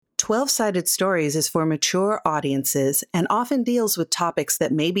12-Sided Stories is for mature audiences and often deals with topics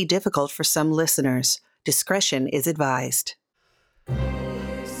that may be difficult for some listeners. Discretion is advised.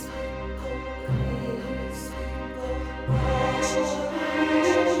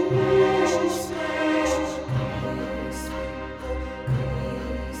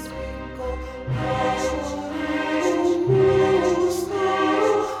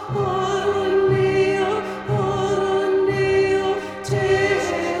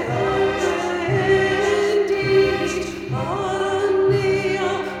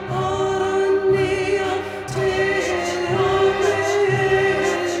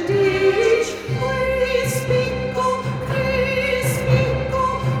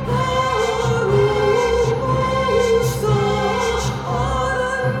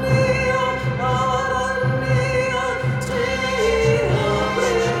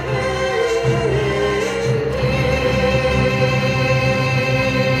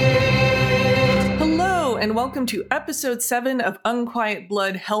 Welcome to Episode 7 of Unquiet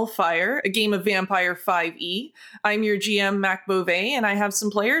Blood Hellfire, a game of Vampire 5e. I'm your GM, Mac Beauvais, and I have some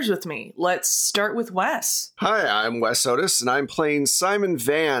players with me. Let's start with Wes. Hi, I'm Wes Otis, and I'm playing Simon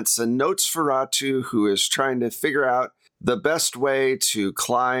Vance, a Nosferatu who is trying to figure out the best way to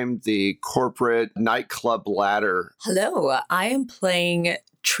climb the corporate nightclub ladder. Hello, I am playing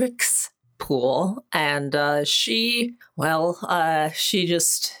Trix Pool, and she's got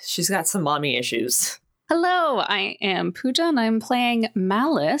some mommy issues. Hello, I am Pooja, and I'm playing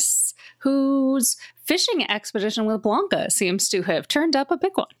Malice, whose fishing expedition with Blanca seems to have turned up a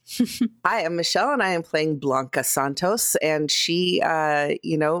big one. Hi, I'm Michelle, and I am playing Blanca Santos, and she,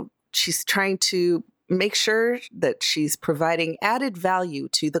 she's trying to make sure that she's providing added value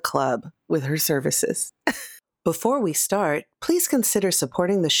to the club with her services. Before we start, please consider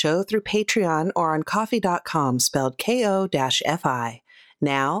supporting the show through Patreon or on Ko-fi, spelled Ko-fi.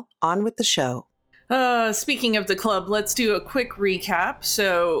 Now, on with the show. Speaking of the club, let's do a quick recap.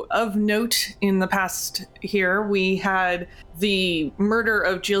 So, of note in the past here, we had the murder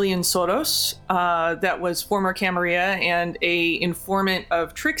of Jillian Soros, that was former Camarilla and a informant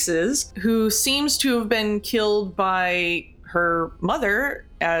of Trix's, who seems to have been killed by her mother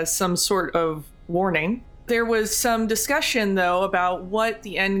as some sort of warning. There was some discussion, though, about what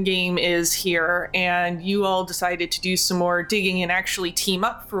the end game is here, and you all decided to do some more digging and actually team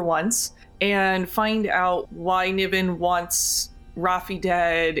up for once and find out why Niven wants Rafi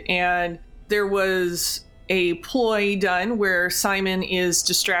dead. And there was a ploy done where Simon is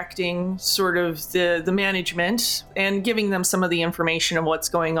distracting sort of the management and giving them some of the information of what's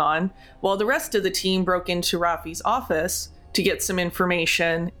going on, while the rest of the team broke into Rafi's office to get some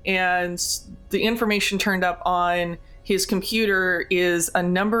information. And the information turned up on his computer is a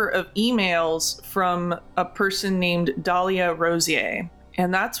number of emails from a person named Dahlia Rosier.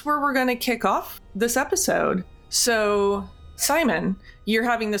 And that's where we're going to kick off this episode. So, Simon, you're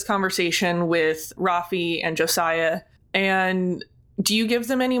having this conversation with Rafi and Josiah, and do you give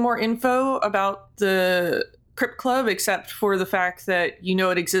them any more info about the Crypt Club, except for the fact that you know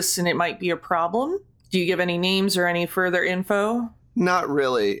it exists and it might be a problem? Do you give any names or any further info? Not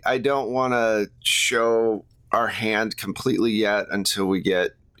really. I don't want to show our hand completely yet until we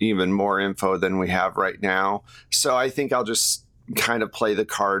get even more info than we have right now. So I think I'll just kind of play the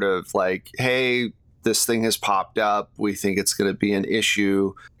card of like, hey, this thing has popped up. We think it's going to be an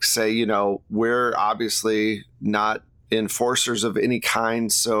issue. Say, we're obviously not enforcers of any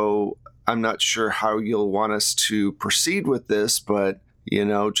kind, so I'm not sure how you'll want us to proceed with this, but,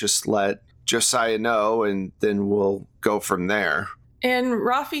 just let Josiah know, and then we'll go from there. And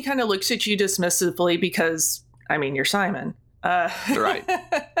Rafi kind of looks at you dismissively because, you're Simon. Right.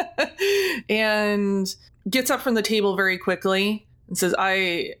 And gets up from the table very quickly and says,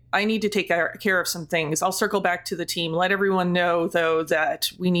 I need to take care of some things. I'll circle back to the team. Let everyone know, though, that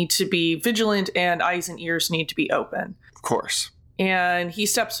we need to be vigilant and eyes and ears need to be open. Of course. And he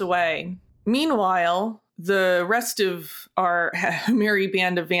steps away. Meanwhile, the rest of our merry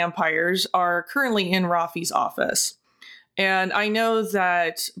band of vampires are currently in Rafi's office. And I know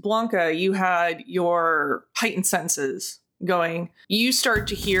that, Blanca, you had your heightened senses going. You start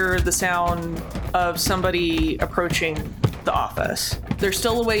to hear the sound of somebody approaching the office. They're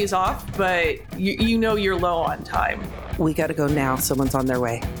still a ways off, but you know you're low on time. We gotta go now. Someone's on their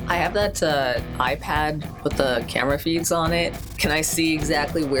way. I have that iPad with the camera feeds on it. Can I see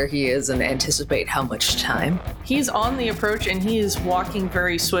exactly where he is and anticipate how much time? He's on the approach and he is walking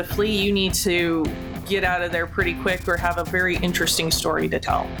very swiftly. You need to get out of there pretty quick or have a very interesting story to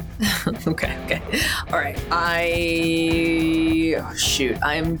tell. Okay. All right.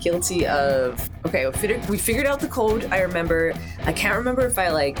 I'm guilty of. Okay, we figured out the code. I remember. I can't remember if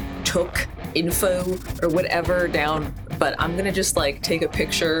I took info or whatever down, but I'm gonna just take a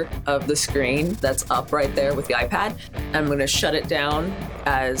picture of the screen that's up right there with the iPad. I'm gonna shut it down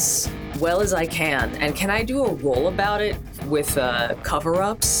as well as I can. And can I do a roll about it with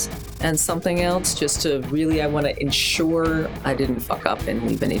cover-ups and something else, just to really, I want to ensure I didn't fuck up and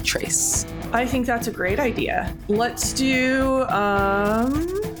leave any trace? I think that's a great idea. Let's do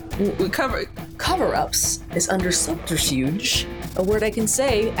Cover-ups is under subterfuge, a word I can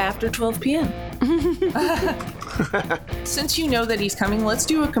say after 12 p.m. Since you know that he's coming, let's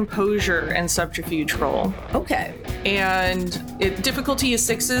do a composure and subterfuge roll. Okay. And difficulty is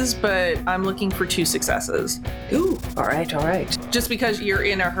 6s, but I'm looking for 2 successes. Ooh, all right. Just because you're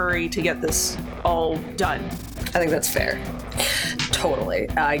in a hurry to get this all done. I think that's fair. Totally.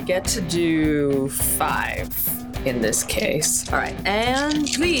 I get to do 5 in this case. All right, and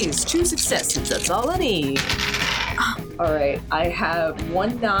please, 2 successes. That's all I need. All right, I have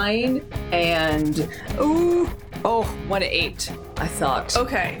 1 9 and 1 8. I thought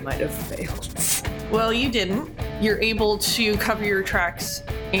okay. I might have failed. Well, you didn't. You're able to cover your tracks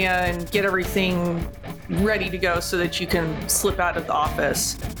and get everything ready to go so that you can slip out of the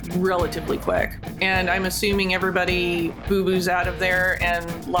office relatively quick. And I'm assuming everybody boo-boos out of there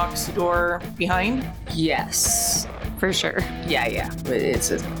and locks the door behind? Yes. For sure. Yeah.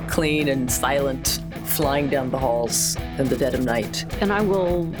 It's a clean and silent flying down the halls in the dead of night. And I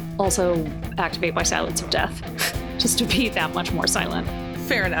will also activate my Silence of Death, just to be that much more silent.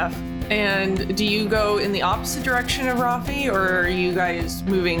 Fair enough. And do you go in the opposite direction of Rafi, or are you guys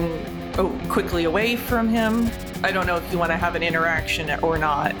moving quickly away from him? I don't know if you want to have an interaction or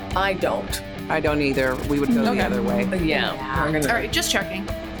not. I don't. I don't either. We would go the other way. Yeah. All right, just checking.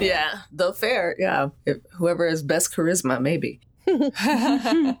 Yeah, though fair. Yeah, if whoever has best charisma, maybe.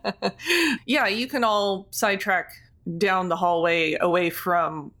 Yeah, you can all sidetrack down the hallway away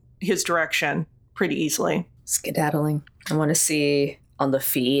from his direction pretty easily. Skedaddling. I want to see on the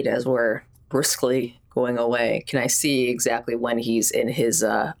feed as we're briskly going away. Can I see exactly when he's in his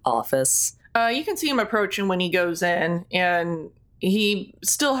office? You can see him approaching when he goes in, and he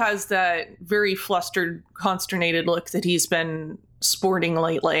still has that very flustered, consternated look that he's been sporting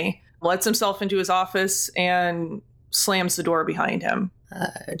lately. Lets himself into his office and slams the door behind him.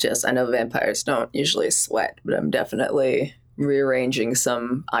 I know vampires don't usually sweat, but I'm definitely rearranging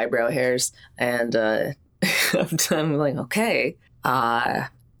some eyebrow hairs, and I'm like, okay, I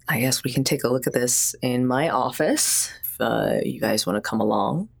guess we can take a look at this in my office. If you guys want to come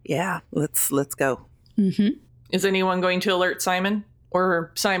along. Yeah, let's go. Mm-hmm. Is anyone going to alert Simon?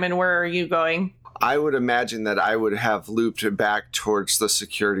 Or Simon, where are you going? I would imagine that I would have looped back towards the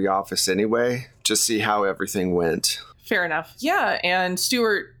security office anyway, to see how everything went. Fair enough. Yeah, and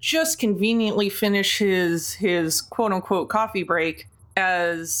Stuart just conveniently finished his quote-unquote coffee break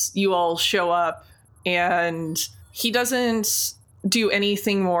as you all show up, and he doesn't do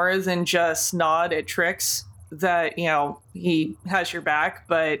anything more than just nod at Trix that, he has your back,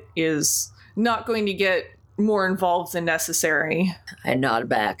 but is not going to get more involved than necessary. I nod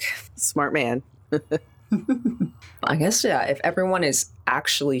back. Smart man. I guess, yeah, if everyone is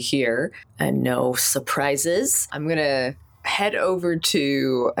actually here and no surprises, I'm going to head over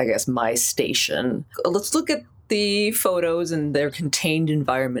to, I guess, my station. Let's look at the photos and their contained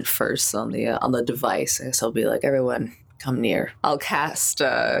environment first on the device. I guess I'll be like, everyone, come near. I'll cast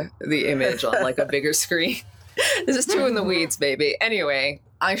the image on a bigger screen. This is too in the weeds, baby. Anyway,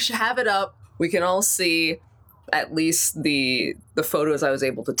 I should have it up. We can all see at least the photos I was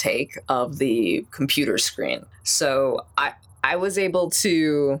able to take of the computer screen. So I was able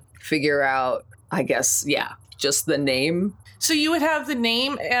to figure out, I guess, just the name. So you would have the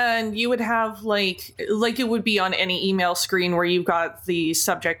name, and you would have like it would be on any email screen where you've got the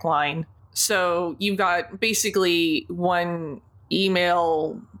subject line. So you've got basically one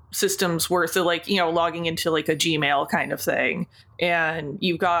email system's worth of logging into a Gmail kind of thing. And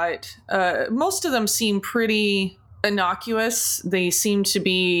you've got, most of them seem pretty innocuous. They seem to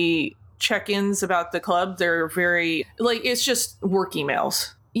be check-ins about the club. They're very, it's just work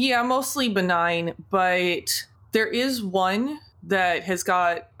emails. Yeah, mostly benign, but there is one that has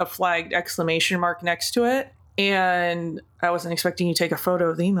got a flagged exclamation mark next to it. And I wasn't expecting you to take a photo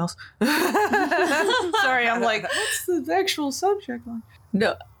of the emails. Sorry, I'm like, what's the actual subject line?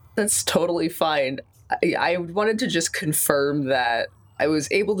 No, that's totally fine. I wanted to just confirm that I was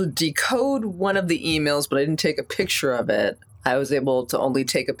able to decode one of the emails, but I didn't take a picture of it. I was able to only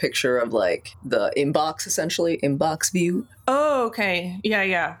take a picture of like the inbox, essentially, inbox view. Oh, okay.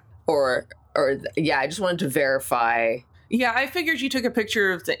 Yeah. Or yeah, I just wanted to verify. Yeah, I figured you took a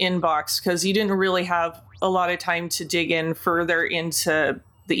picture of the inbox because you didn't really have a lot of time to dig in further into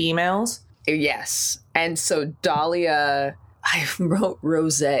the emails. Yes. And so Dahlia, I wrote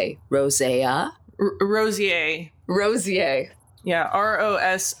Rosier. Rosier. Rosier. Yeah,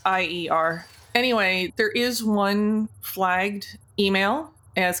 Rosier. Anyway, there is one flagged email,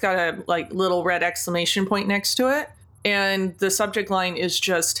 and it's got a like little red exclamation point next to it, and the subject line is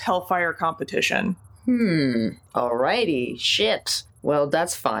just Hellfire competition. Alrighty. Shit. Well,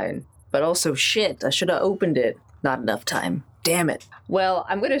 that's fine. But also, shit, I should have opened it. Not enough time. Damn it. Well,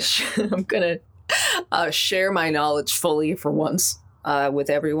 I'm gonna share my knowledge fully for once with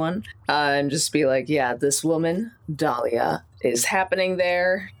everyone, and just be like, yeah, this woman, Dahlia, is happening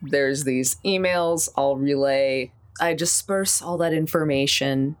there. There's these emails. I'll relay. I disperse all that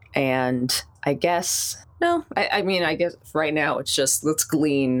information, and I guess I mean, I guess right now it's just let's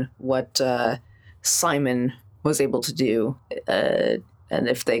glean what Simon was able to do, and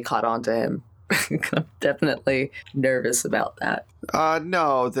if they caught on to him. I'm definitely nervous about that.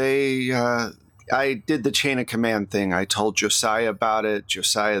 No, I did the chain of command thing. I told Josiah about it.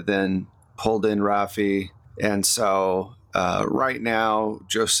 Josiah then pulled in Rafi. And so right now,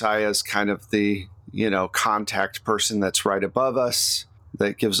 Josiah's kind of the, contact person that's right above us.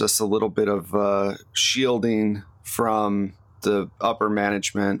 That gives us a little bit of shielding from the upper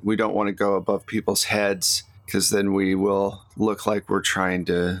management. We don't want to go above people's heads, because then we will look like we're trying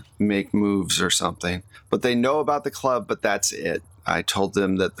to make moves or something. But they know about the club, but that's it. I told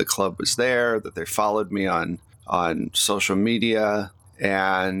them that the club was there, that they followed me on social media,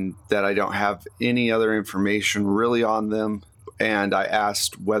 and that I don't have any other information really on them. And I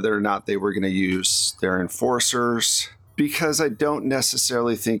asked whether or not they were going to use their enforcers, because I don't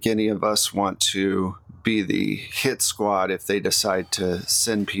necessarily think any of us want to be the hit squad if they decide to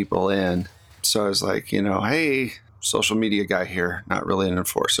send people in. So I was like, hey, social media guy here, not really an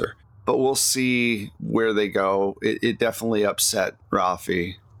enforcer. But we'll see where they go. It definitely upset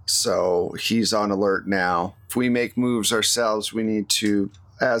Rafi. So he's on alert now. If we make moves ourselves, we need to,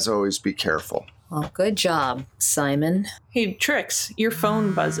 as always, be careful. Well, good job, Simon. Hey, Trix, your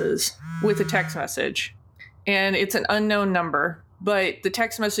phone buzzes with a text message. And it's an unknown number. But the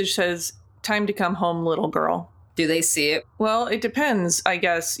text message says, "Time to come home, little girl." Do they see it? Well, it depends, I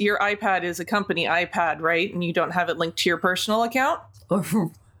guess. Your iPad is a company iPad, right? And you don't have it linked to your personal account?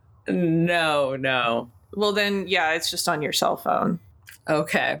 No. Well, then, yeah, it's just on your cell phone.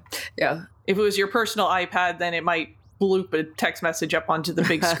 Okay. Yeah. If it was your personal iPad, then it might bloop a text message up onto the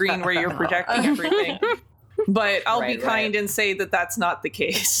big screen where you're projecting everything. But I'll be kind and say that that's not the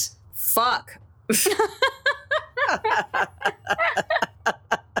case. Fuck.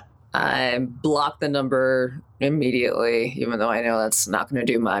 I blocked the number immediately, even though I know that's not going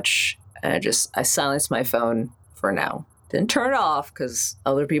to do much. And I silenced my phone for now. Didn't turn it off because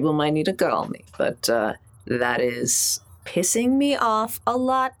other people might need to call me. But that is pissing me off a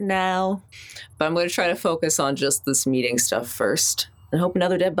lot now. But I'm going to try to focus on just this meeting stuff first. And hope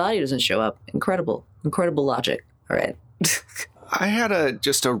another dead body doesn't show up. Incredible logic. All right. I had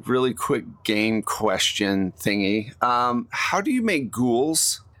just a really quick game question thingy. How do you make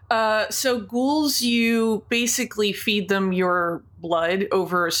ghouls? So ghouls, you basically feed them your blood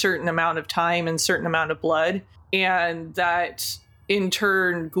over a certain amount of time and certain amount of blood. And that in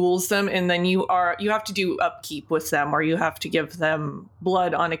turn ghouls them. And then you have to do upkeep with them, or you have to give them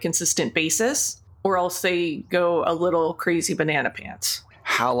blood on a consistent basis, or else they go a little crazy banana pants.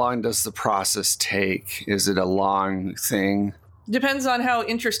 How long does the process take? Is it a long thing? Depends on how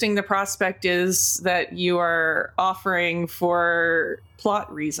interesting the prospect is that you are offering for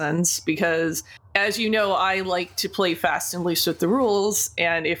plot reasons, because as you know, I like to play fast and loose with the rules,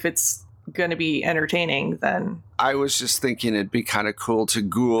 and if it's going to be entertaining, then... I was just thinking it'd be kind of cool to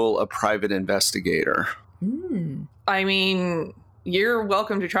ghoul a private investigator. I mean, you're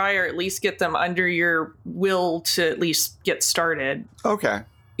welcome to try, or at least get them under your will to at least get started. Okay.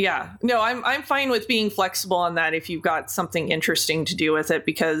 Yeah. No, I'm fine with being flexible on that if you've got something interesting to do with it,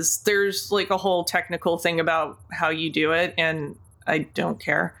 because there's like a whole technical thing about how you do it, and I don't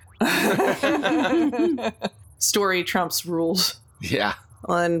care. Story trumps rules. Yeah.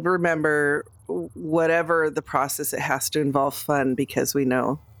 Well, and remember, whatever the process, it has to involve fun, because we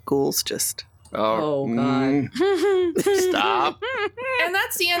know ghouls just... Oh, God. Stop. And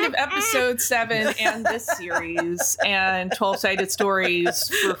that's the end of episode 7 and this series and 12-Sided Stories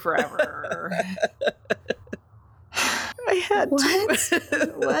for forever. I had What?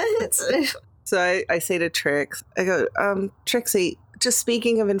 What? So I say to Trix, I go, Trixie, just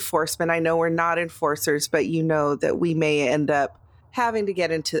speaking of enforcement, I know we're not enforcers, but you know that we may end up having to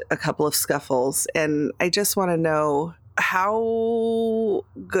get into a couple of scuffles. And I just want to know, how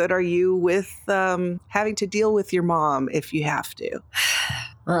good are you with having to deal with your mom if you have to?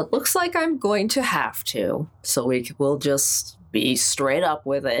 Well, it looks like I'm going to have to. So we'll just be straight up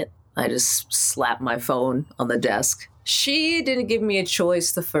with it. I just slapped my phone on the desk. She didn't give me a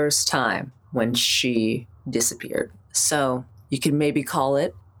choice the first time when she disappeared. So you can maybe call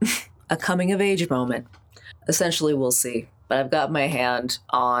it a coming of age moment. Essentially, we'll see. But I've got my hand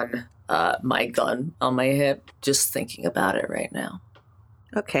on my gun on my hip, just thinking about it right now.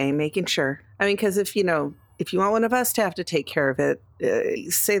 Okay, making sure. I mean, because if you want one of us to have to take care of it,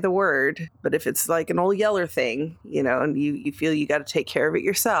 say the word. But if it's like an old Yeller thing, and you feel you got to take care of it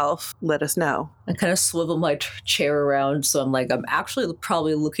yourself, let us know. I kind of swivel my chair around, so I'm actually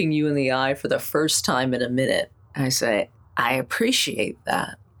probably looking you in the eye for the first time in a minute. I say, I appreciate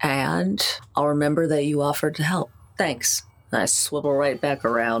that. And I'll remember that you offered to help. Thanks. And I swivel right back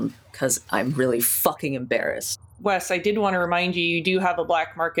around because I'm really fucking embarrassed. Wes, I did want to remind you, you do have a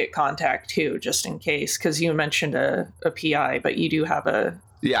black market contact too, just in case, because you mentioned a PI, but you do have a...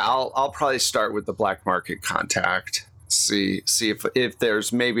 Yeah, I'll probably start with the black market contact. See if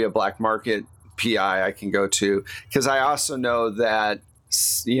there's maybe a black market PI I can go to, because I also know that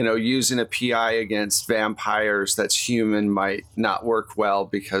using a PI against vampires that's human might not work well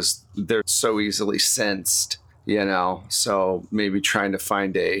because they're so easily sensed. So maybe trying to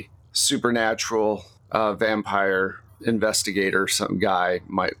find a supernatural vampire investigator, some guy,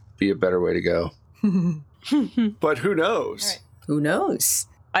 might be a better way to go. But who knows? Right. Who knows?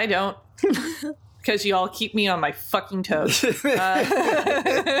 I don't. Because you all keep me on my fucking toes. Trying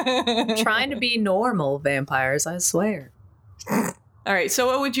to be normal vampires, I swear. All right, so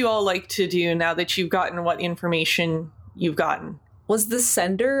what would you all like to do now that you've gotten what information you've gotten? Was the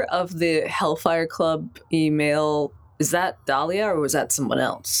sender of the Hellfire Club email, is that Dahlia or was that someone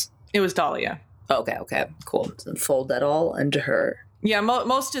else? It was Dahlia. Okay, cool. So fold that all into her. Yeah,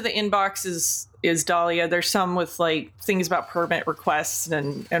 most of the inbox is Dahlia. There's some with like things about permit requests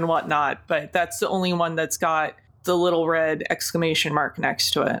and whatnot, but that's the only one that's got the little red exclamation mark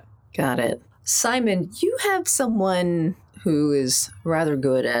next to it. Got it. Simon, you have someone who is rather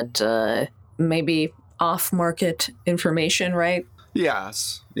good at maybe off-market information, right?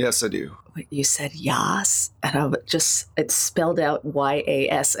 Yes, I do. Wait, you said yas, and it spelled out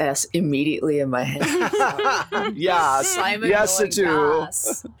YASS immediately in my head. Yes, Simon yes, I do.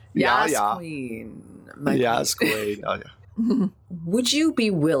 Yas. Yeah, Yas yeah. Queen. Yes, queen. Oh, yeah. Would you be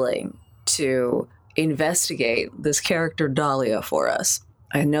willing to investigate this character Dahlia for us?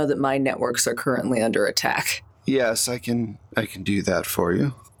 I know that my networks are currently under attack. Yes, I can do that for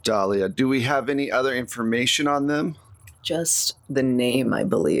you. Dahlia, do we have any other information on them? Just the name, I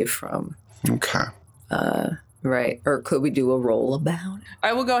believe, from... Okay. Right. Or could we do a roll about it?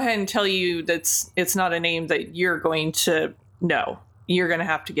 I will go ahead and tell you that it's not a name that you're going to know. You're going to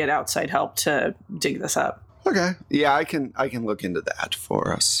have to get outside help to dig this up. Okay. Yeah, I can look into that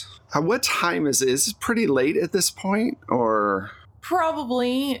for us. What time is it? Is it pretty late at this point, or?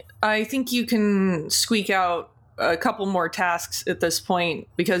 Probably. I think you can squeak out a couple more tasks at this point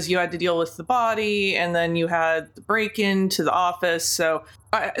because you had to deal with the body and then you had the break-in to the office. So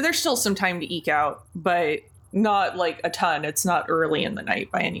there's still some time to eke out, but not like a ton. It's not early in the night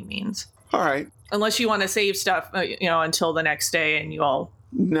by any means. All right. Unless you want to save stuff, until the next day and you all...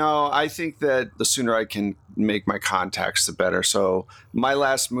 No, I think that the sooner I can make my contacts, the better. So my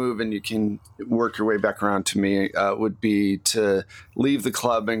last move, and you can work your way back around to me, would be to leave the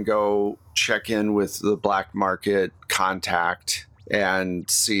club and go check in with the black market contact and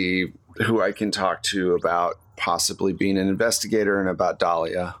see who I can talk to about possibly being an investigator and about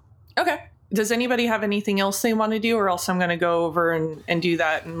Dahlia. Okay. Does anybody have anything else they want to do, or else I'm going to go over and do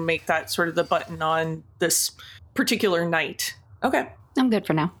that and make that sort of the button on this particular night? Okay. I'm good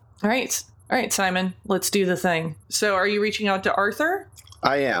for now. All right, Simon, let's do the thing. So are you reaching out to Arthur?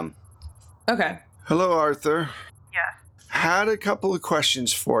 I am. Okay. Hello, Arthur. Yeah. Had a couple of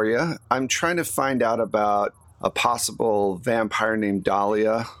questions for you. I'm trying to find out about a possible vampire named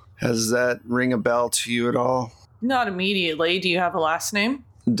Dahlia. Has that ring a bell to you at all? Not immediately. Do you have a last name?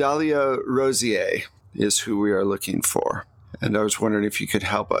 Dahlia Rosier is who we are looking for. And I was wondering if you could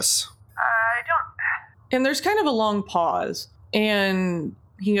help us. I don't. And there's kind of a long pause. And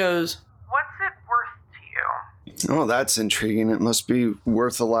he goes, "What's it worth to you?" Oh, that's intriguing. It must be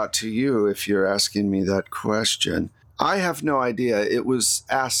worth a lot to you if you're asking me that question. I have no idea. It was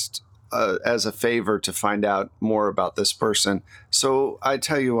asked as a favor to find out more about this person. So I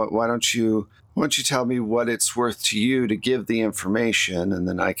tell you what, why don't you Why don't you tell me what it's worth to you to give the information, and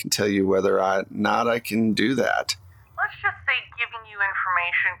then I can tell you whether or not I can do that. Let's just say giving you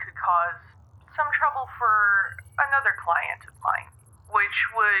information could cause some trouble for another client of mine, which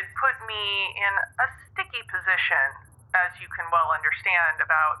would put me in a sticky position, as you can well understand,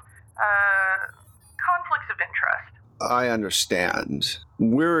 about conflicts of interest. I understand.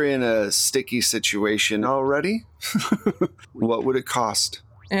 We're in a sticky situation already. What would it cost?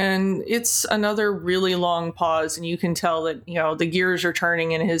 And it's another really long pause, and you can tell that, the gears are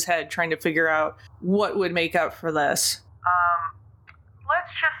turning in his head trying to figure out what would make up for this. Let's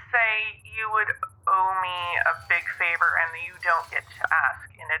just say you would owe me a big favor and you don't get to ask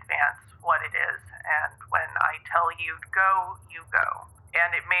in advance what it is, and when I tell you to go, you go.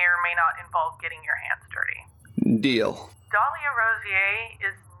 And it may or may not involve getting your hands dirty. Deal. Dahlia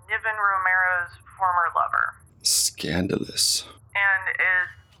Rosier is Niven Romero's former lover. Scandalous. And is,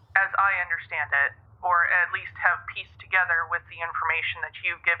 as I understand it, or at least have pieced together with the information that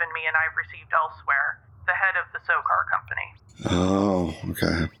you've given me and I've received elsewhere, the head of the Sokar company. Oh,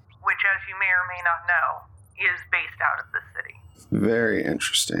 okay. Which, as you may or may not know, is based out of this city. Very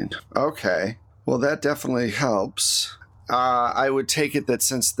interesting. Okay. Well, that definitely helps. I would take it that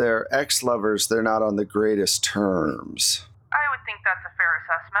since they're ex-lovers, they're not on the greatest terms. I would think that's a fair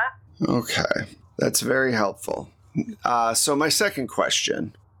assessment. Okay. That's very helpful. So my second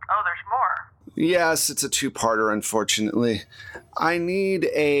question. Oh, there's more. Yes, it's a two-parter, unfortunately. I need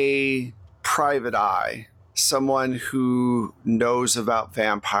a private eye, someone who knows about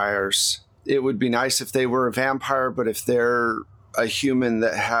vampires. It would be nice if they were a vampire, but if they're a human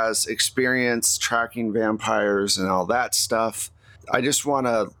that has experience tracking vampires and all that stuff, I just want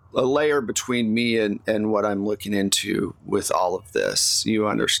a layer between me and what I'm looking into with all of this. You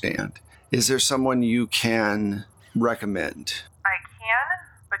understand. Is there someone you can recommend? I can,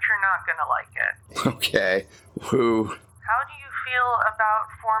 but you're not going to like it. Okay. Who? How do you feel about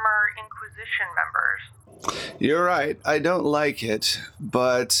former Inquisition members? You're right. I don't like it,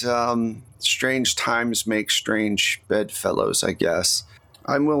 but strange times make strange bedfellows, I guess.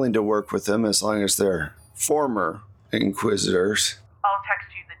 I'm willing to work with them as long as they're former Inquisitors. I'll text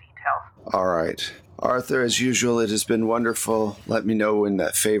you the details. All right. Arthur, as usual, it has been wonderful. Let me know when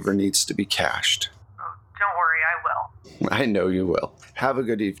that favor needs to be cashed. Oh, don't worry, I will. I know you will. Have a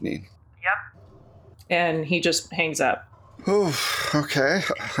good evening. Yep. And he just hangs up. Oh, okay.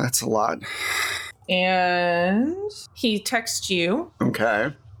 That's a lot. And he texts you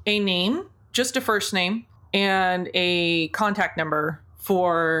Okay. a name, just a first name, and a contact number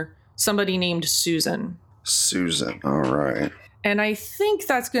for somebody named Susan. Susan. All right. And I think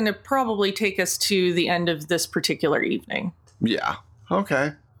that's going to probably take us to the end of this particular evening. Yeah.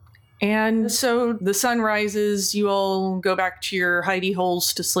 Okay. And so the sun rises, you all go back to your hidey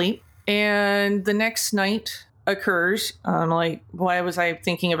holes to sleep. And the next night occurs. I'm like, why was I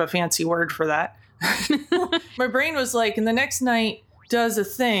thinking of a fancy word for that? My brain was like, and the next night does a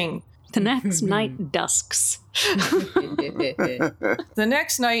thing. The next night dusks. The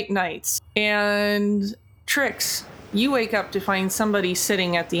next nights. And Trix, you wake up to find somebody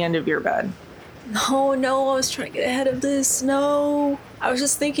sitting at the end of your bed. No, I was trying to get ahead of this. No. I was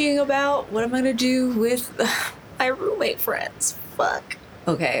just thinking about what I'm going to do with my roommate friends. Fuck.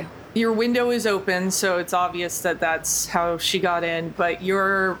 Okay. Your window is open, so it's obvious that that's how she got in, but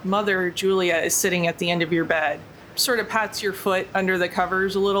your mother, Julia, is sitting at the end of your bed, sort of pats your foot under the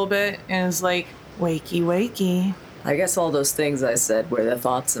covers a little bit, and is like, wakey, wakey. I guess all those things I said were the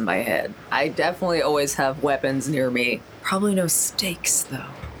thoughts in my head. I definitely always have weapons near me. Probably no stakes, though.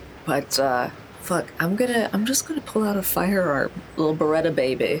 But, fuck, I'm just gonna pull out a firearm. Little Beretta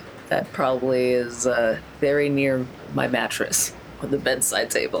baby. That probably is, very near my mattress on the bedside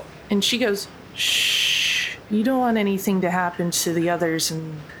table. And she goes, shh, you don't want anything to happen to the others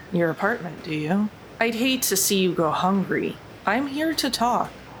in your apartment, do you? I'd hate to see you go hungry. I'm here to talk.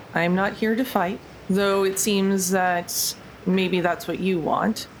 I'm not here to fight, though it seems that maybe that's what you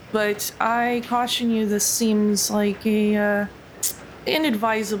want. But I caution you, this seems like a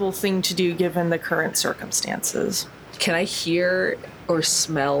inadvisable thing to do given the current circumstances. Can I hear or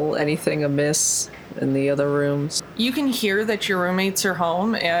smell anything amiss in the other rooms? You can hear that your roommates are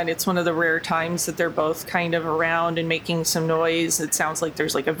home, and it's one of the rare times that they're both kind of around and making some noise. It sounds like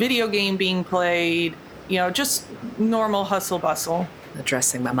there's like a video game being played, just normal hustle bustle.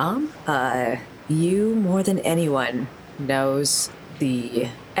 Addressing my mom, you more than anyone knows the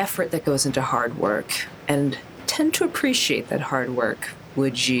effort that goes into hard work and tend to appreciate that hard work.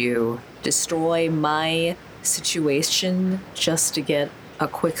 Would you destroy my situation just to get a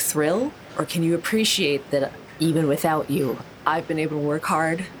quick thrill? Or can you appreciate that even without you, I've been able to work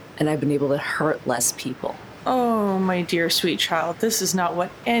hard and I've been able to hurt less people. Oh, my dear sweet child, this is not what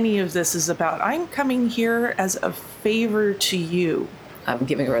any of this is about. I'm coming here as a favor to you. I'm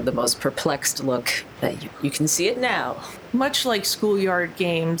giving her the most perplexed look that you can see it now. Much like schoolyard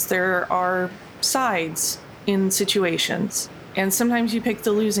games, there are sides in situations, and sometimes you pick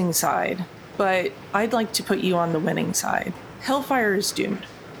the losing side, but I'd like to put you on the winning side. Hellfire is doomed.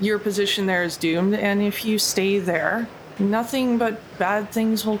 Your position there is doomed, and if you stay there, nothing but bad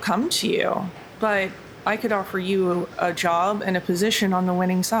things will come to you. But I could offer you a job and a position on the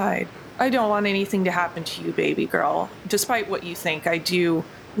winning side. I don't want anything to happen to you, baby girl. Despite what you think, I do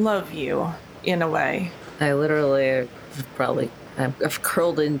love you in a way. I literally I've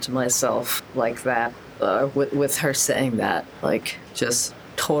curled into myself like that with her saying that, like just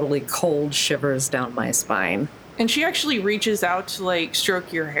totally cold shivers down my spine. And she actually reaches out to like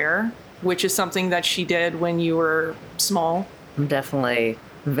stroke your hair, which is something that she did when you were small. I'm definitely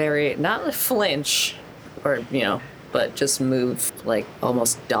very, not a flinch or, but just move, like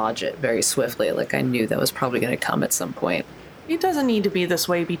almost dodge it very swiftly. Like I knew that was probably going to come at some point. It doesn't need to be this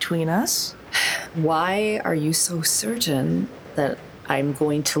way between us. Why are you so certain that I'm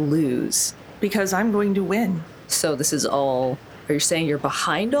going to lose? Because I'm going to win. So this is all, are you saying you're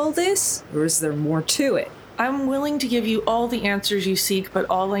behind all this? Or is there more to it? I'm willing to give you all the answers you seek, but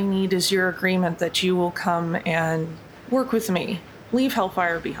all I need is your agreement that you will come and work with me. Leave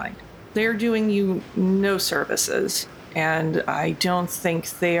Hellfire behind. They're doing you no services, and I don't think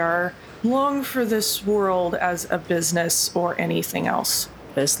they are long for this world as a business or anything else.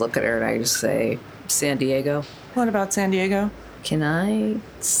 I just look at her and I just say, San Diego? What about San Diego? Can I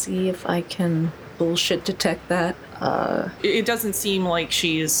see if I can bullshit detect that? It doesn't seem like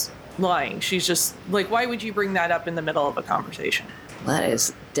she's lying. She's just like, why would you bring that up in the middle of a conversation? That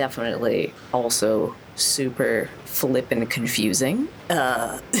is definitely also super flippin' confusing.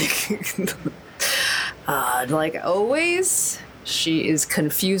 Like always, she is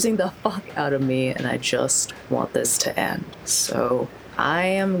confusing the fuck out of me, and I just want this to end. So I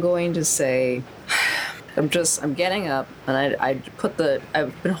am going to say, I'm getting up, and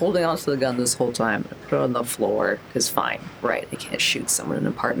I've been holding onto the gun this whole time. Put it on the floor is fine, right? I can't shoot someone in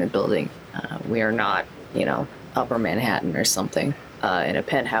an apartment building. We are not, Upper Manhattan or something, in a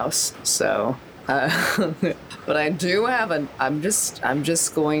penthouse. So, but I do have I'm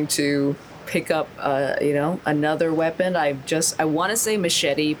just going to pick up, another weapon. I want to say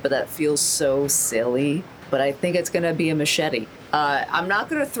machete, but that feels so silly. But I think it's gonna be a machete. I'm not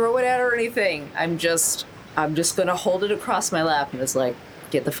gonna throw it at her or anything. I'm just gonna hold it across my lap and it's like,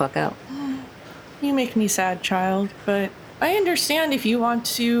 get the fuck out. You make me sad, child, but I understand if you want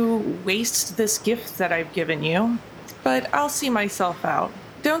to waste this gift that I've given you, but I'll see myself out.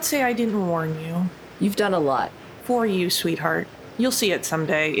 Don't say I didn't warn you. You've done a lot. For you, sweetheart. You'll see it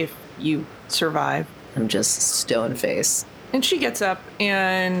someday if you survive. I'm just stone face. And she gets up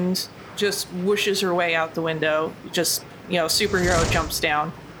and just whooshes her way out the window. Just, superhero jumps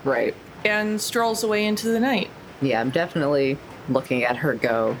down. Right. And strolls away into the night. Yeah, I'm definitely looking at her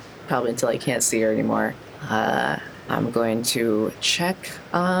go, probably until I can't see her anymore. I'm going to check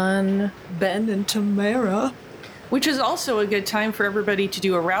on Ben and Tamara. Which is also a good time for everybody to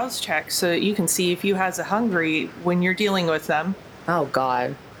do a rouse check so that you can see if you has a hungry when you're dealing with them. Oh,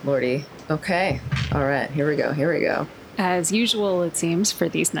 God. Lordy. Okay. All right. Here we go. As usual, it seems, for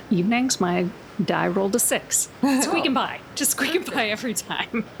these evenings, my die rolled a 6. Squeaking by. Just squeaking by every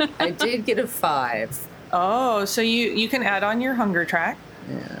time. I did get a 5. Oh, so you can add on your hunger track.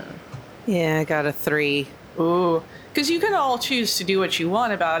 Yeah, I got a 3. Ooh. Because you can all choose to do what you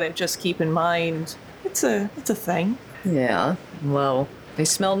want about it. Just keep in mind, it's a thing. Yeah. Well, they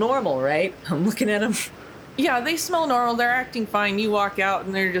smell normal, right? I'm looking at them. Yeah, they smell normal. They're acting fine. You walk out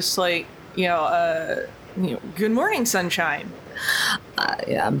and they're just like, good morning, sunshine.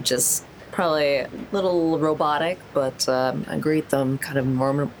 Yeah, I'm just probably a little robotic, but I greet them kind of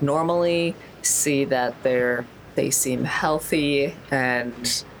normally, see that they seem healthy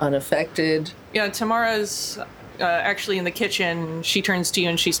and unaffected. Yeah, Tamara's actually in the kitchen. She turns to you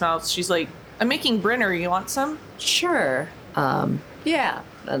and she smiles. She's like, I'm making Brenner. You want some? Sure. Yeah.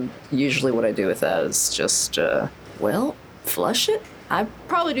 And usually what I do with that is just, flush it? I'd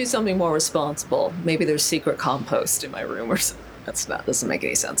probably do something more responsible. Maybe there's secret compost in my room or something. Doesn't make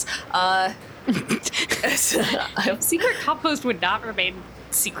any sense. Secret compost would not remain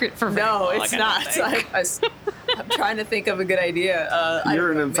secret for very long. No, it's not. I'm trying to think of a good idea.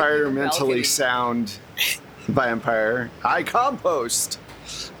 You're an environmentally sound vampire. I compost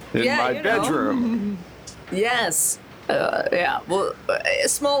in my bedroom. Yes. Yeah, well, a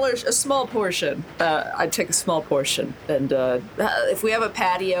small portion. I'd take a small portion. And if we have a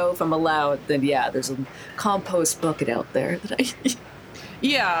patio, if I'm allowed, then yeah, there's a compost bucket out there that I...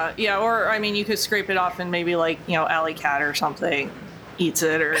 Yeah, or I mean, you could scrape it off and maybe like, alley cat or something eats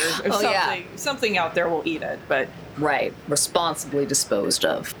it or something. Yeah. Something out there will eat it, but... Right, responsibly disposed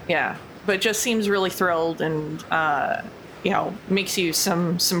of. Yeah, but just seems really thrilled and, makes you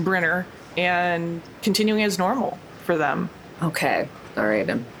some Brenner and continuing as normal for them. Okay, all right.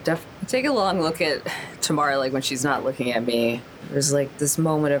 I'm take a long look at Tamara, like when she's not looking at me. There's like this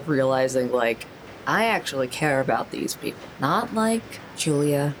moment of realizing, like, I actually care about these people. Not like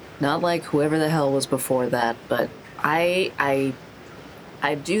Julia, not like whoever the hell was before that, but I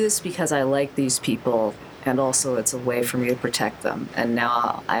do this because I like these people, and also it's a way for me to protect them. And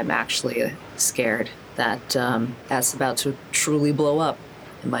now I'm actually scared that that's about to truly blow up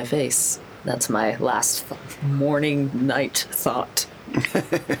in my face. That's my last night thought.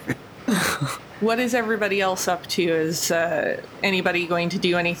 What is everybody else up to? Is anybody going to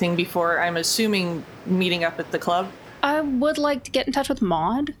do anything before, I'm assuming, meeting up at the club? I would like to get in touch with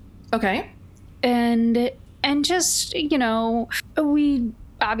Maud. Okay. And just, we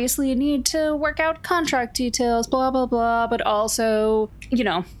obviously need to work out contract details, blah, blah, blah, but also,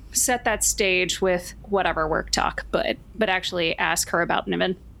 set that stage with whatever work talk, but actually ask her about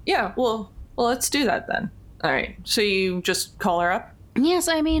Niven. Yeah, well, let's do that then. All right, so you just call her up? Yes,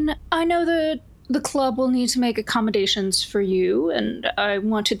 I mean, I know that the club will need to make accommodations for you, and I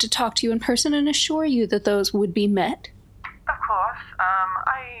wanted to talk to you in person and assure you that those would be met. Of course.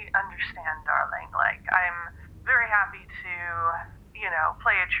 I understand, darling. Like, I'm very happy to,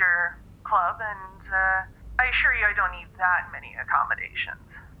 play at your club, and I assure you I don't need that many accommodations.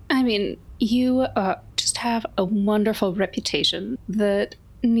 I mean, you just have a wonderful reputation that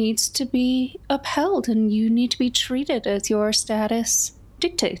needs to be upheld, and you need to be treated as your status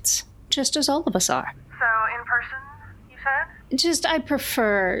dictates, just as all of us are. So, in person, you said? I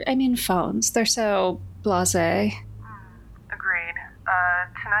prefer, phones. They're so blasé. Agreed.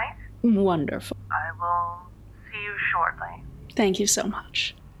 Tonight? Wonderful. I will see you shortly. Thank you so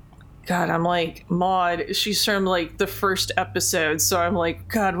much. God, I'm like, Maud, she's from like the first episode, so I'm like,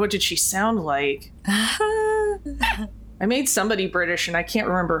 God, what did she sound like? I made somebody British and I can't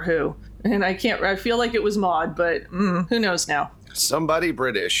remember who. And I feel like it was Maud, but who knows now? Somebody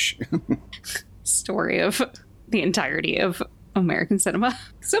British. Story of the entirety of American cinema.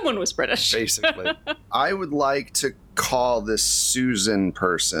 Someone was British. Basically. I would like to call this Susan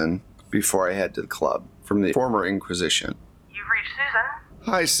person before I head to the club from the former Inquisition. You've reached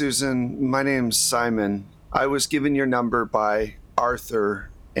Susan. Hi, Susan. My name's Simon. I was given your number by Arthur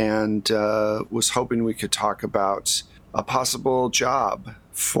and was hoping we could talk about a possible job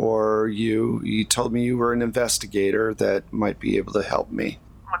for you. He told me you were an investigator that might be able to help me.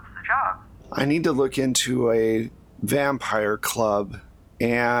 What's the job? I need to look into a vampire club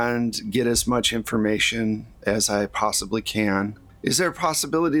and get as much information as I possibly can. Is there a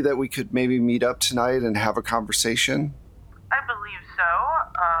possibility that we could maybe meet up tonight and have a conversation? I believe so.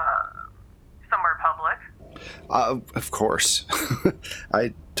 Somewhere public. Of course.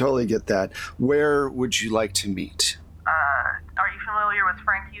 I totally get that. Where would you like to meet? Are you familiar with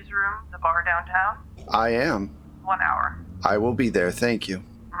Frankie's Room, the bar downtown? I am. 1 hour. I will be there, thank you.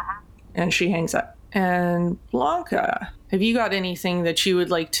 And she hangs up. And Blanca, have you got anything that you would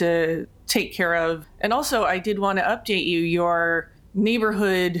like to take care of? And also, I did want to update you. Your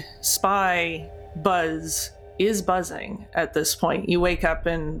neighborhood spy buzz is buzzing at this point. You wake up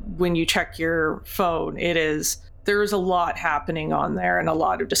and when you check your phone, there's a lot happening on there and a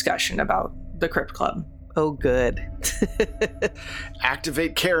lot of discussion about the Crypt Club. Oh, good.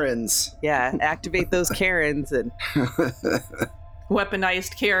 Activate Karens. Yeah, activate those Karens and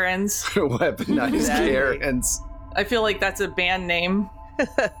Weaponized Karens. Weaponized Exactly. Karens. I feel like that's a band name.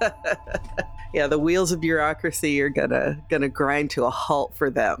 yeah, the wheels of bureaucracy are gonna grind to a halt for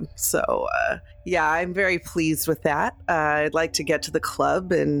them. So yeah, I'm very pleased with that. I'd like to get to the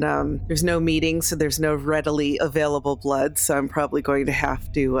club, and there's no meeting, so there's no readily available blood. So I'm probably going to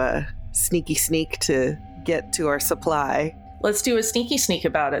have to sneak to get to our supply. Let's do a sneaky sneak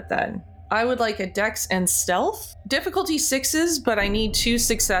about it then. I would like a dex and stealth. Difficulty 6s, but I need 2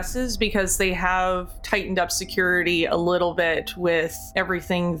 successes because they have tightened up security a little bit with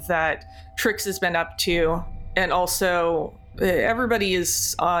everything that Trix has been up to. And also, everybody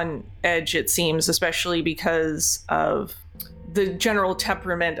is on edge, it seems, especially because of the general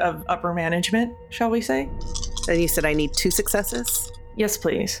temperament of upper management, shall we say? And you said I need 2 successes? Yes,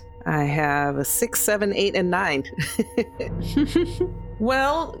 please. I have a 6, 7, 8, and 9.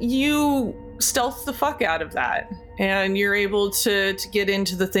 Well, you stealth the fuck out of that. And you're able to get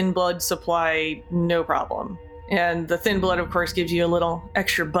into the thin blood supply no problem. And the thin blood, of course, gives you a little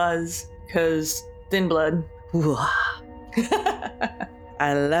extra buzz, because thin blood.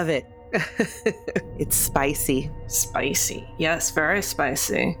 I love it. It's spicy. Spicy. Yes, very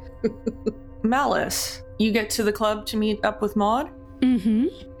spicy. Malice, you get to the club to meet up with Maud? Mm-hmm.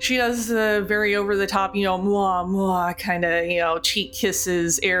 She does the very over-the-top, mwah, mwah, kind of, cheek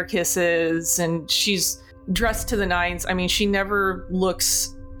kisses, air kisses, and she's dressed to the nines. I mean, she never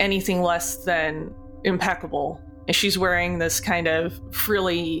looks anything less than impeccable. And she's wearing this kind of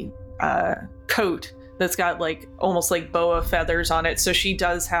frilly coat that's got almost like boa feathers on it. So she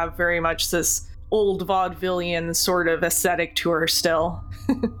does have very much this old vaudevillian sort of aesthetic to her still.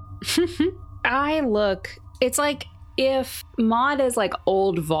 It's like if Maud is like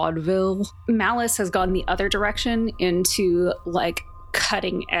old vaudeville, Malice has gone the other direction into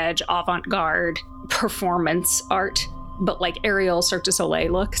cutting edge avant-garde performance art, but like Ariel Cirque du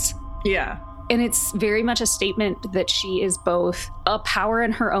Soleil looks. Yeah. And it's very much a statement that she is both a power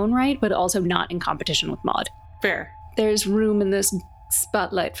in her own right, but also not in competition with Maud. Fair. There's room in this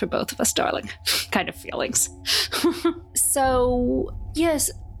spotlight for both of us, darling. Kind of feelings. So,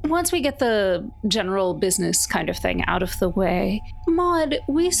 yes, once we get the general business kind of thing out of the way, Maud,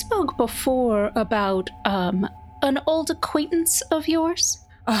 we spoke before about an old acquaintance of yours.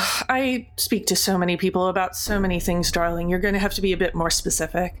 I speak to so many people about so many things, darling. You're going to have to be a bit more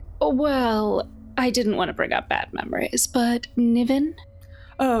specific. Well, I didn't want to bring up bad memories, but Niven?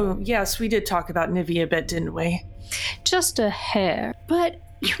 Oh, yes, we did talk about Nivy a bit, didn't we? Just a hair. But,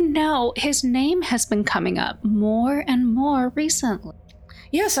 his name has been coming up more and more recently.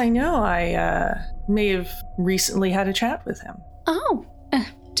 Yes, I know. I may have recently had a chat with him. Oh,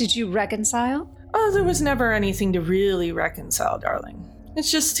 did you reconcile? Oh, there was never anything to really reconcile, darling. It's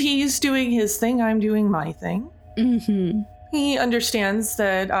just he's doing his thing, I'm doing my thing. Mm-hmm. He understands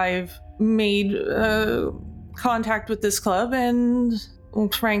that I've made contact with this club, and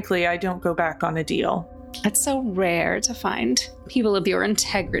frankly, I don't go back on a deal. It's so rare to find people of your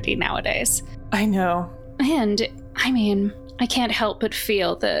integrity nowadays. I know. And, I can't help but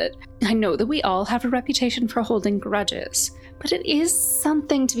feel that I know that we all have a reputation for holding grudges, but it is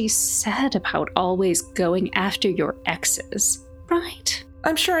something to be said about always going after your exes, right?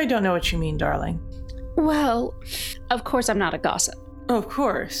 I'm sure I don't know what you mean, darling. Well, of course I'm not a gossip. Of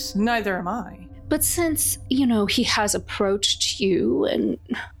course, neither am I. But since, he has approached you and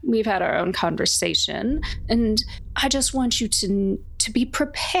we've had our own conversation, and I just want you to be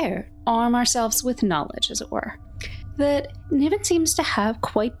prepared, arm ourselves with knowledge, as it were, that Niven seems to have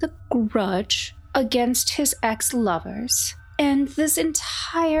quite the grudge against his ex-lovers, and this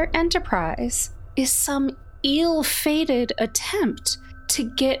entire enterprise is some ill-fated attempt to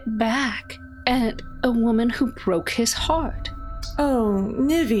get back at a woman who broke his heart. Oh,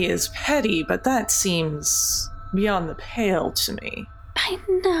 Nivy is petty, but that seems beyond the pale to me. I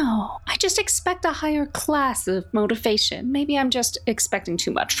know. I just expect a higher class of motivation. Maybe I'm just expecting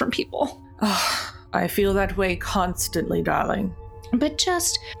too much from people. I feel that way constantly, darling. But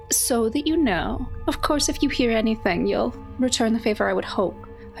just so that you know, of course, if you hear anything, you'll return the favor, I would hope.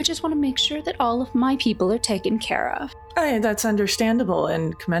 I just want to make sure that all of my people are taken care of. That's understandable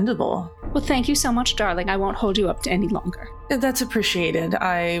and commendable. Well, thank you so much, darling. I won't hold you up to any longer. That's appreciated.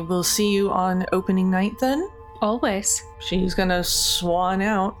 I will see you on opening night then. Always. She's gonna swan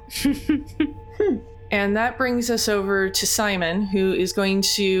out. And that brings us over to Simon, who is going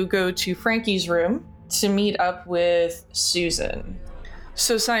to go to Frankie's room to meet up with Susan.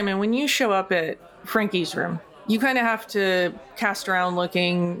 So Simon, when you show up at Frankie's room, you kind of have to cast around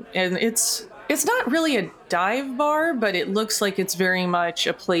looking, and it's not really a dive bar, but it looks like it's very much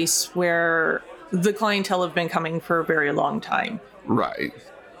a place where the clientele have been coming for a very long time. Right.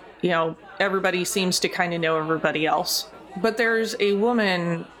 Everybody seems to kind of know everybody else. But there's a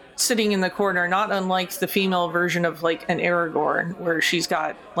woman sitting in the corner, not unlike the female version of an Aragorn, where she's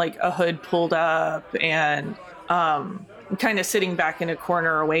got a hood pulled up and kind of sitting back in a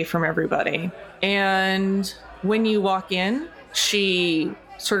corner away from everybody. And when you walk in, she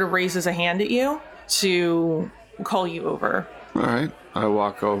sort of raises a hand at you to call you over. All right. I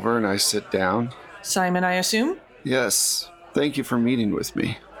walk over and I sit down. Simon, I assume? Yes. Thank you for meeting with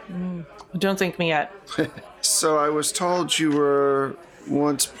me. Don't thank me yet. So I was told you were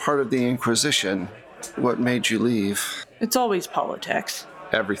once part of the Inquisition. What made you leave? It's always politics.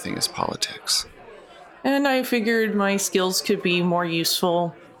 Everything is politics. And I figured my skills could be more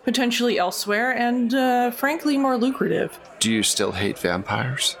useful, potentially elsewhere, and frankly more lucrative. Do you still hate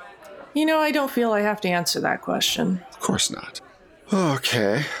vampires? I don't feel I have to answer that question. Of course not.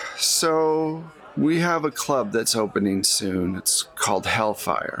 Okay. So we have a club that's opening soon. It's called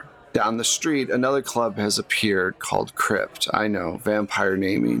Hellfire. Down the street, another club has appeared called Crypt. I know, vampire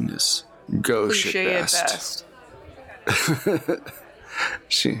naming is gauche Cliche at at best.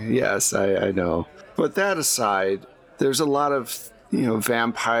 best. Yes, I know. But that aside, there's a lot of,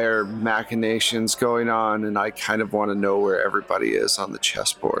 vampire machinations going on, and I kind of want to know where everybody is on the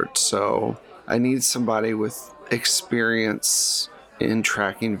chessboard. So I need somebody with experience in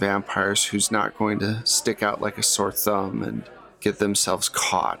tracking vampires who's not going to stick out like a sore thumb and get themselves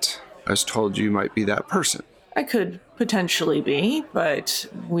caught. I was told you might be that person. I could potentially be, but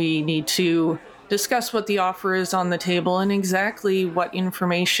we need to discuss what the offer is on the table and exactly what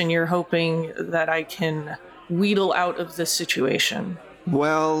information you're hoping that I can wheedle out of this situation.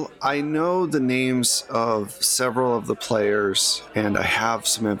 Well, I know the names of several of the players, and I have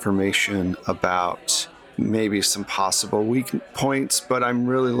some information about maybe some possible weak points, but I'm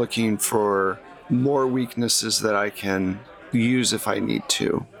really looking for more weaknesses that I can use if I need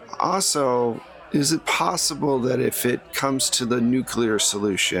to. Also, is it possible that if it comes to the nuclear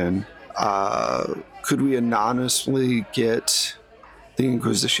solution, could we anonymously get the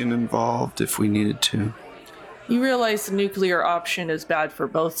Inquisition involved if we needed to? You realize the nuclear option is bad for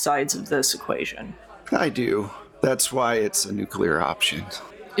both sides of this equation. I do. That's why it's a nuclear option.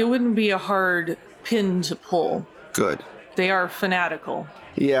 It wouldn't be a hard pin to pull. Good. They are fanatical.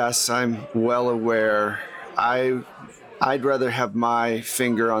 Yes, I'm well aware. I'd rather have my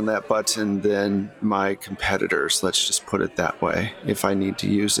finger on that button than my competitors, let's just put it that way, if I need to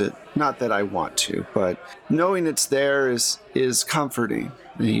use it. Not that I want to, but knowing it's there is comforting.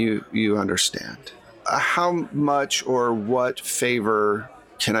 You understand. How much or what favor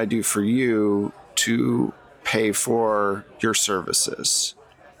can I do for you to pay for your services?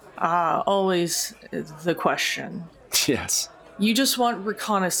 Always the question. Yes. You just want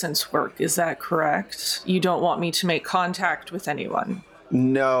reconnaissance work, is that correct? You don't want me to make contact with anyone?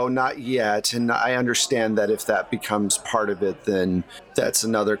 No, not yet. And I understand that if that becomes part of it, then that's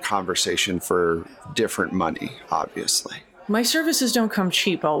another conversation for different money, obviously. My services don't come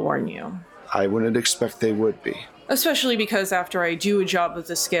cheap, I'll warn you. I wouldn't expect they would be. Especially because after I do a job of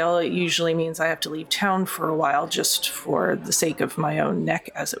this scale, it usually means I have to leave town for a while just for the sake of my own neck,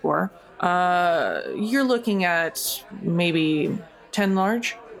 as it were. You're looking at maybe 10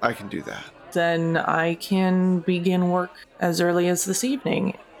 large? I can do that. Then I can begin work as early as this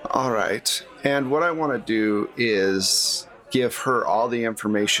evening. All right. And what I want to do is give her all the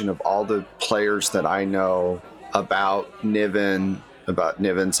information of all the players that I know about Niven, about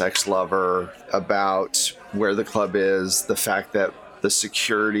Niven's ex-lover, about where the club is, the fact that the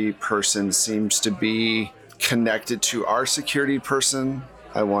security person seems to be connected to our security person.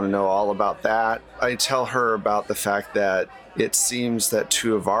 I want to know all about that. I tell her about the fact that it seems that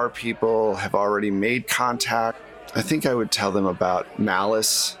 2 of our people have already made contact. I think I would tell them about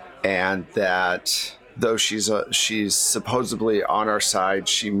Malice, and that though she's supposedly on our side,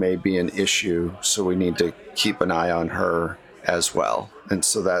 she may be an issue, so we need to keep an eye on her as well. And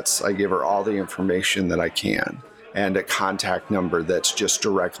so I give her all the information that I can, and a contact number that's just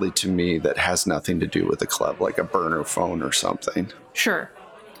directly to me that has nothing to do with the club, like a burner phone or something. Sure.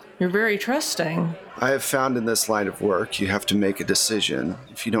 You're very trusting. I have found in this line of work, you have to make a decision.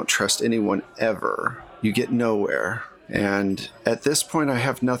 If you don't trust anyone ever, you get nowhere. And at this point, I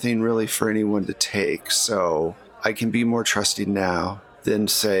have nothing really for anyone to take, so I can be more trusting now than,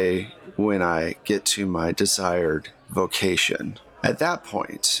 say, when I get to my desired vocation. At that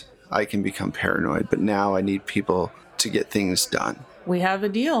point, I can become paranoid, but now I need people to get things done. We have a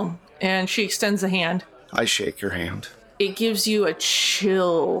deal. And she extends a hand. I shake your hand. It gives you a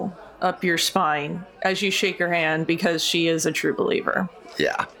chill up your spine as you shake her hand because she is a true believer.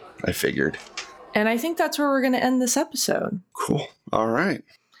 Yeah, I figured. And I think that's where we're going to end this episode. Cool. All right.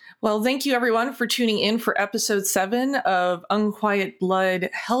 Well, thank you everyone for tuning in for episode 7 of Unquiet Blood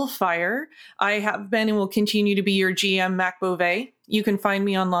Hellfire. I have been and will continue to be your GM, Mac Beauvais. You can find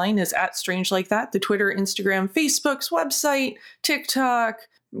me online as @StrangeLikeThat, the Twitter, Instagram, Facebook's website, TikTok,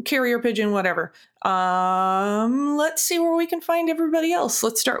 carrier pigeon, whatever. Let's see where we can find everybody else.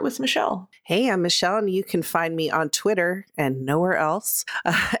 Let's start with Michelle. Hey, I'm Michelle, and you can find me on Twitter and nowhere else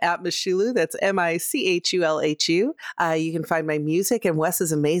at Michulu. That's Michulhu. You can find my music and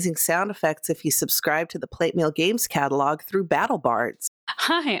Wes's amazing sound effects if you subscribe to the Plate Mail Games catalog through BattleBards.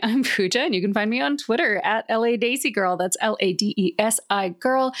 Hi, I'm Pooja, and you can find me on Twitter at LADaisyGirl. That's LADESI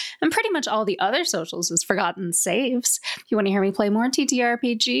Girl. And pretty much all the other socials is Forgotten Saves. If you want to hear me play more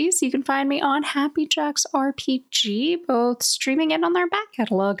TTRPGs, you can find me on Happy Jacks RPG, both streaming and on their back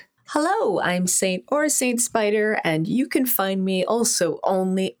catalog. Hello, I'm Saint or Saint Spider, and you can find me also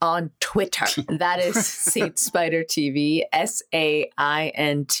only on Twitter. That is Saint Spider TV, SAINTSPIDER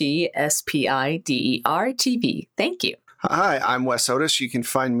TV. Thank you. Hi, I'm Wes Otis. You can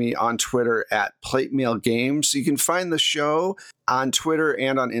find me on Twitter at Plate Mail Games. You can find the show on Twitter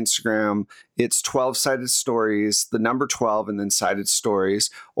and on Instagram. It's 12-Sided Stories, the number 12, and then Sided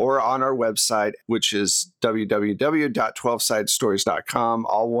Stories, or on our website, which is www.12sidedstories.com,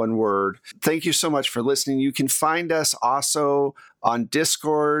 all one word. Thank you so much for listening. You can find us also on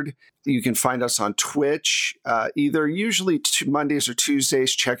Discord. You can find us on Twitch, either usually Mondays or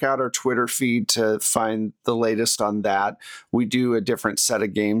Tuesdays. Check out our Twitter feed to find the latest on that. We do a different set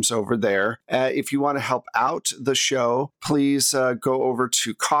of games over there. If you want to help out the show, please go over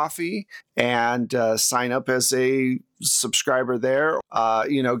to Ko-fi and sign up as a subscriber there.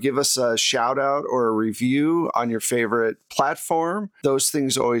 Give us a shout out or a review on your favorite platform. Those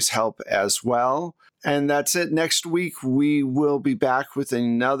things always help as well. And that's it. Next week, we will be back with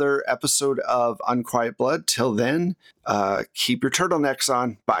another episode of Unquiet Blood. Till then, keep your turtlenecks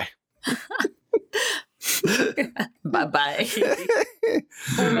on. Bye. Bye-bye.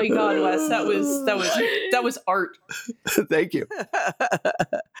 Oh my God, Wes, that was art. Thank you.